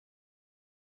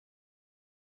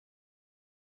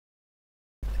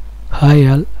Hi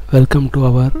all, welcome to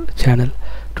our channel.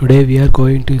 Today we are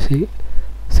going to see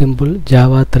simple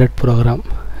Java thread program.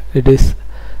 It is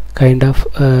kind of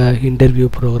interview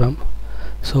program.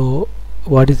 So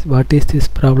what is this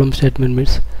problem statement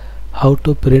means? How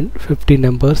to print 50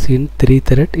 numbers in 3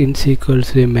 thread in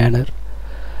sequential manner.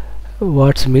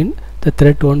 What's mean? The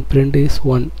thread 1 print is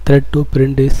 1, thread 2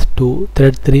 print is 2,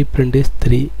 thread 3 print is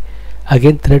 3,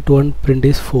 again thread 1 print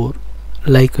is 4.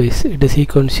 Likewise, it is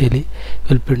sequentially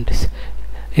will print this.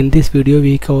 In this video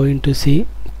we are going to see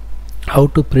how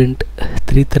to print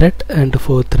 3 thread and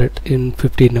 4 thread in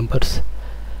 50 numbers.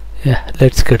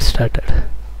 Let's get started.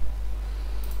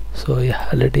 So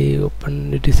already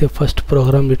open. It is a first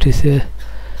program. It is a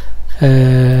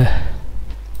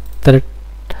thread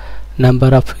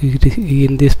number of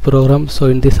in this program. So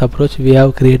in this approach we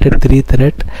have created 3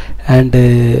 thread and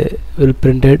will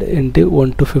printed into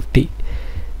 1 to 50.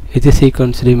 It is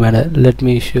sequentially manner. Let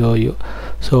me show you.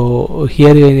 So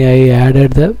here I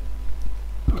added the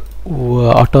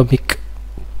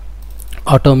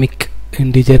atomic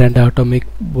integer and atomic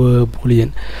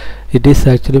boolean. It is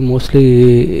actually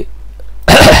mostly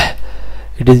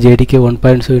it is JDK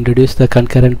 1.0 introduced the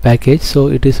concurrent package, so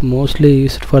it is mostly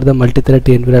used for the multi-thread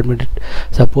environment.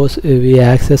 Suppose we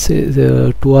access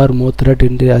 2 or more thread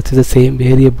in the same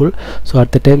variable, so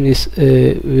at the time is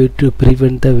to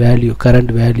prevent the value,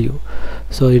 current value.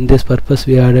 So in this purpose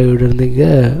we are using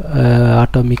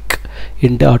atomic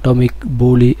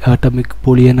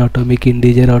boolean, atomic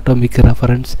integer, atomic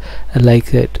reference,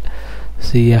 like that.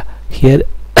 See here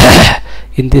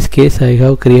in this case I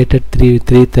have created three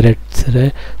threads,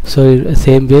 right? So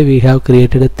same way we have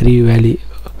created a 3 value.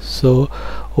 So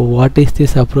what is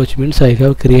this approach means? I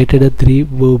have created a 3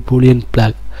 boolean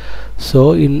flag.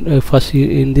 So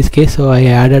in this case, so I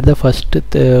added the first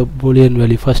boolean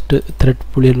value. First thread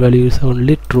boolean value is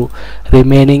only true,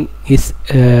 remaining is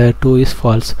 2 is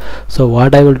false. So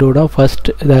what I will do now, first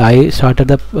I started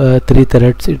the 3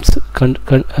 threads, it's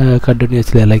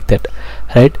continuously like that,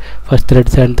 right? First thread,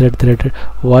 second thread.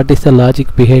 What is the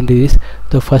logic behind this?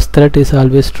 The first thread is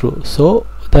always true, so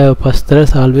the first thread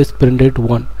is always printed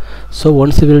 1. So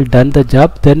once we will done the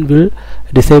job, then we'll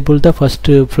disable the first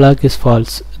flag is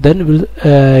false, then we'll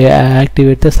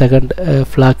activate the second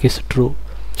flag is true.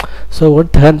 So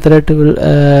what second thread will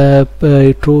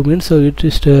true means, so it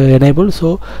is enabled,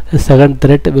 so the second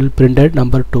thread will printed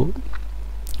number 2.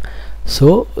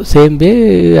 So same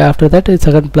way after that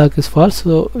second flag is false,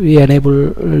 so we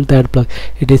enable that flag.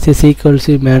 It is a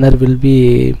sequential manner, will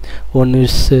be one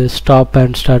is stop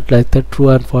and start like that, true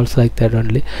and false like that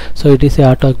only. So it is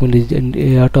a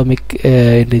atomic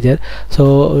integer,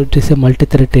 so it is a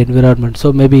multi-thread environment.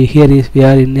 So maybe here is we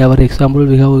are in our example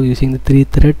we have using the 3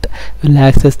 thread will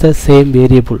access the same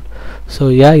variable. So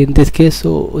in this case,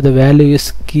 so the value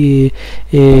is keep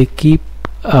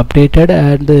updated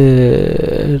and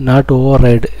not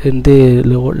override in the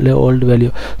old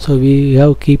value. So we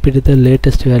have keep it the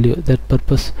latest value, that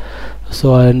purpose.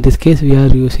 So in this case we are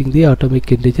using the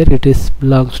atomic integer. It is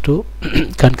belongs to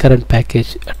concurrent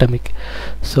package atomic.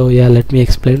 So let me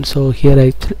explain. So here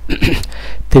actually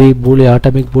 3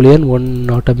 atomic boolean, 1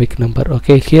 atomic number.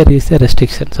 Okay, here is a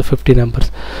restriction, so 50 numbers.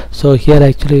 So here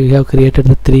actually we have created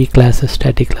the 3 classes,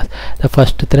 static class, the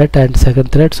first thread and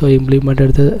second thread. So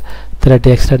implemented the thread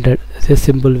extended, a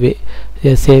simple way.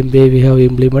 Same way we have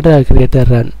implemented, I create a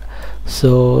run.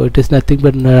 So it is nothing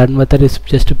but run method is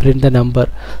just to print the number.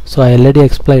 So I already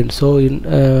explained. So in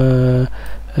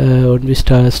when we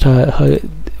start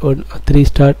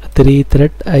 3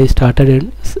 thread I started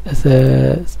in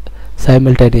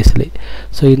simultaneously.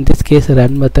 So in this case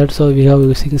run method, so we have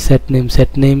using set name.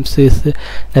 Set names is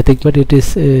nothing but it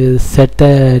is set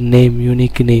the name,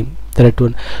 unique name, thread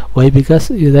 1. Why? Because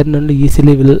then only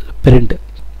easily will print.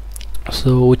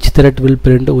 So which thread will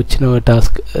print which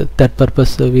task, that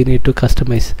purpose we need to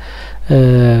customize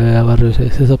our.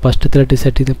 So first thread is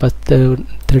set in the first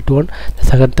thread 1, the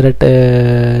second thread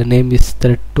name is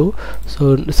thread 2.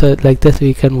 So like this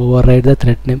we can override the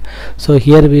thread name. So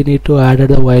here we need to add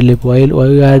the while loop. Why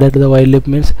we added the while loop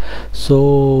means,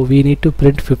 so we need to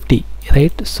print 50,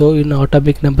 right? So in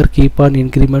atomic number keep on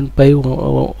increment by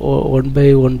one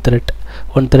by one thread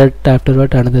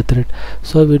afterward another thread.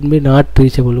 So it will be not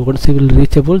reachable. Once it will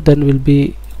reachable, then will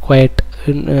be quite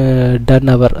done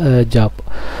our job.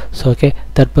 So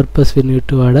that purpose we need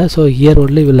to add. So here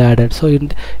only will add it. So in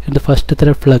the first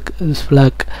thread flag,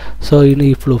 so in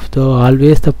if loop, so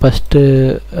always the first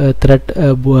thread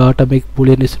atomic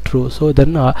boolean is true. So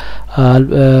then the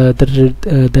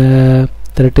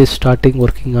thread is starting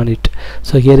working on it.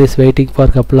 So here is waiting for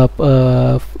a couple of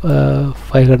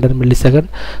 500 milliseconds.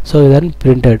 So then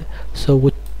printed. So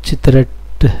which thread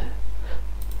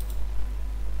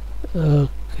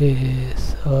Okay,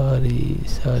 sorry,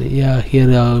 yeah,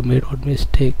 here I made one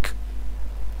mistake.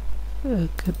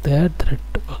 Okay, that thread.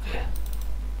 Okay,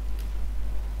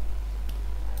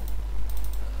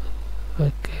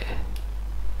 okay.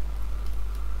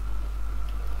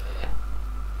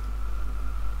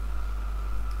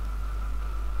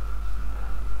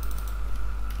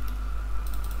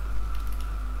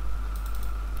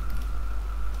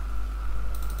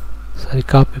 Sorry,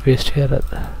 copy paste here.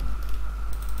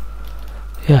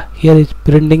 Yeah, here is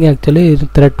printing actually is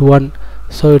thread 1,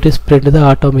 so it is print the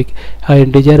atomic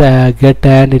integer get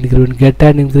and increment. Get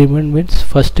and increment means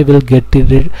first will get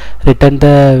return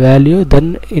the value,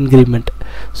 then increment.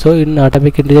 So in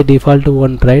atomic integer default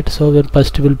 1, right? So when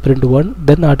first will print 1,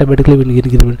 then automatically will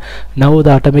increment. Now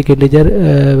the atomic integer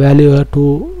value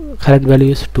 2, current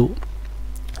value is 2.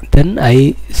 Then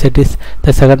I set is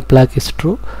the second flag is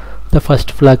true, the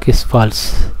first flag is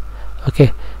false.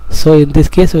 Okay, so in this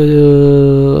case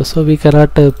so we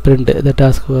cannot print the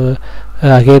task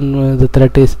again. The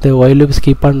thread is the while loops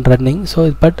keep on running,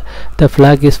 so but the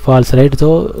flag is false, right?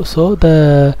 So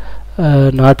the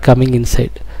not coming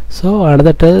inside. So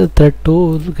another thread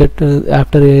 2 get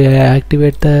after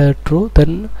activate the true,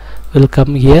 then will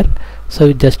come here. So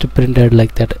it just printed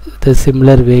like that. The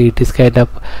similar way it is kind of.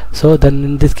 So then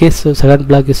in this case, so second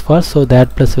flag is false, so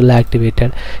that plus will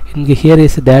activated. In here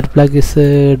is that flag is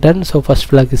done, so first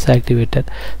flag is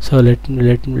activated. So let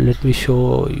me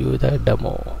show you the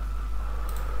demo.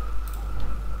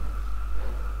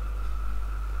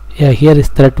 Yeah, here is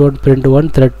thread 1 print 1,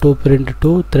 thread 2 print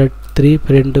 2, thread 3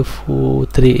 print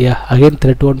 3. Yeah, again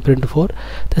thread 1 print 4,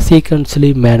 the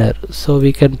sequentially manner. So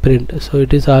we can print, so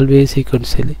it is always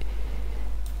sequentially.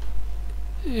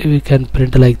 We can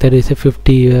print like that. Is a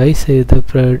 50. I say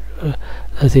the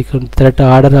sequence thread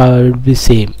order will be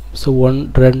same. So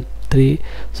 1 run 3.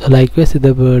 So likewise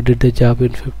the did the job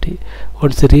in 50.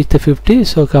 Once reach the 50,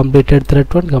 so completed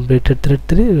thread 1, completed thread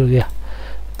 3. Yeah,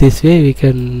 this way we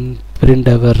can print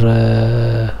our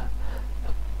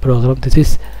program. This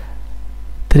is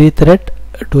 3 thread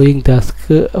doing task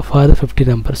for the 50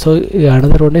 number. So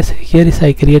another one is here is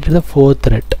I created the 4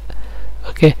 thread.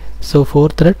 Okay, so 4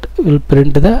 thread will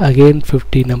print the again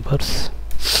 50 numbers.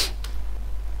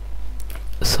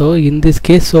 So in this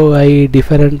case, so I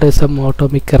different some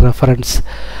atomic reference.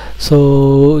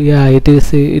 So yeah, it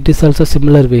is also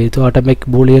similar way to atomic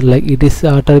boolean. Like it is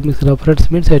atomic reference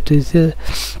means it is the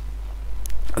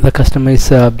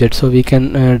customized object. So we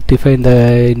can define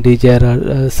the integer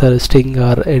or string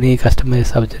or any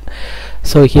customized object.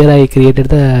 So here I created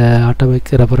the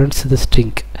atomic reference, the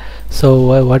string.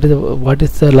 So what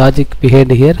is the logic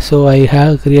behind here? So I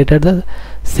have created the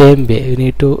same way. You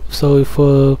need to, so if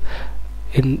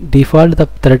in default the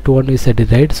thread 1 is set,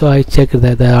 right? So I check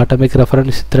that the atomic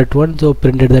reference thread 1, so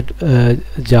printed that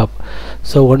job.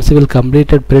 So once you will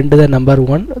complete it, print the number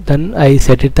 1, then I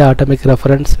set it the atomic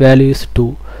reference value is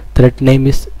 2, thread name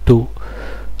is 2.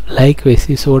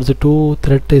 Likewise, so once the 2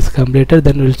 thread is completed,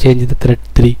 then we will change the thread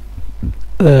 3.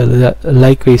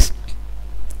 Likewise,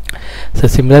 so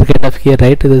similar kind of here,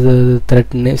 right? The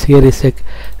thread name here is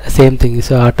same thing.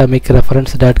 So atomic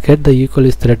reference dot get the equal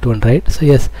is thread 1, right? So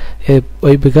yes,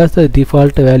 why? Because the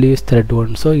default value is thread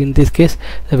 1. So in this case,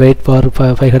 wait for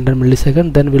 500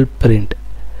 milliseconds, then we'll print.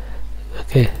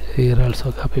 Okay, here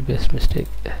also copy paste mistake.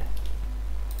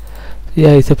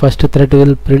 Yeah, it's the first thread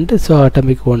will print, so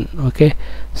atomic 1. Okay,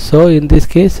 so in this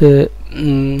case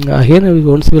again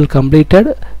once we will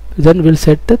completed, then we'll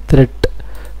set the thread.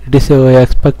 It is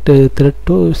expect thread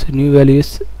 2 new value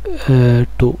is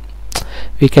 2.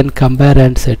 We can compare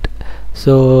and set.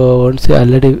 So once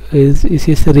already is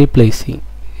replacing,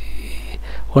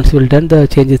 once we will done the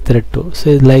change is thread 2.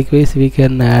 So likewise we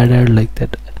can add like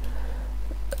that.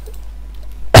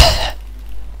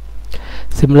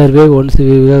 Similar way, once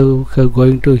we are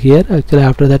going to here, actually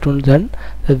after that one done,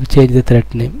 we change the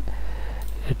thread name.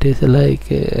 It is like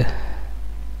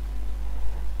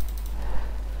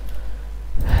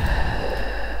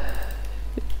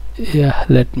yeah,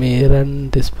 let me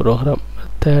run this program.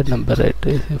 Third number, right,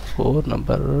 is a 4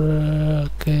 number.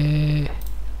 Okay,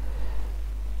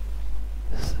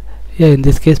 yeah, in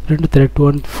this case print thread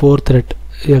 1 4 thread.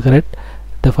 Yeah, correct.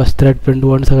 The first thread print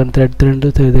 1, second thread print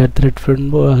 2, third thread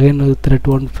print again thread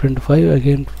 1 print 5,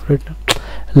 again print.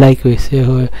 Likewise,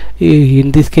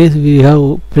 in this case we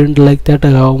have print like that.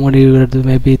 How many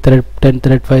maybe thread 10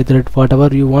 thread 5 thread whatever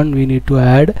you want, we need to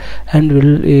add and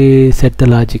will set the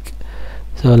logic.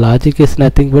 So logic is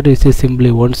nothing but it is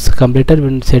simply once completed we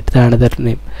will set the another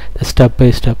name, the step by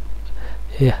step.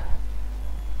 Yeah,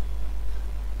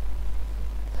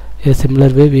 a similar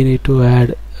way we need to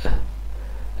add.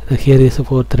 Here is a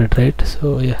 4 thread, right?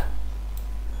 So yeah,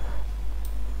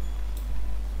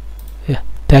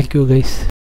 Thank you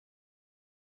guys.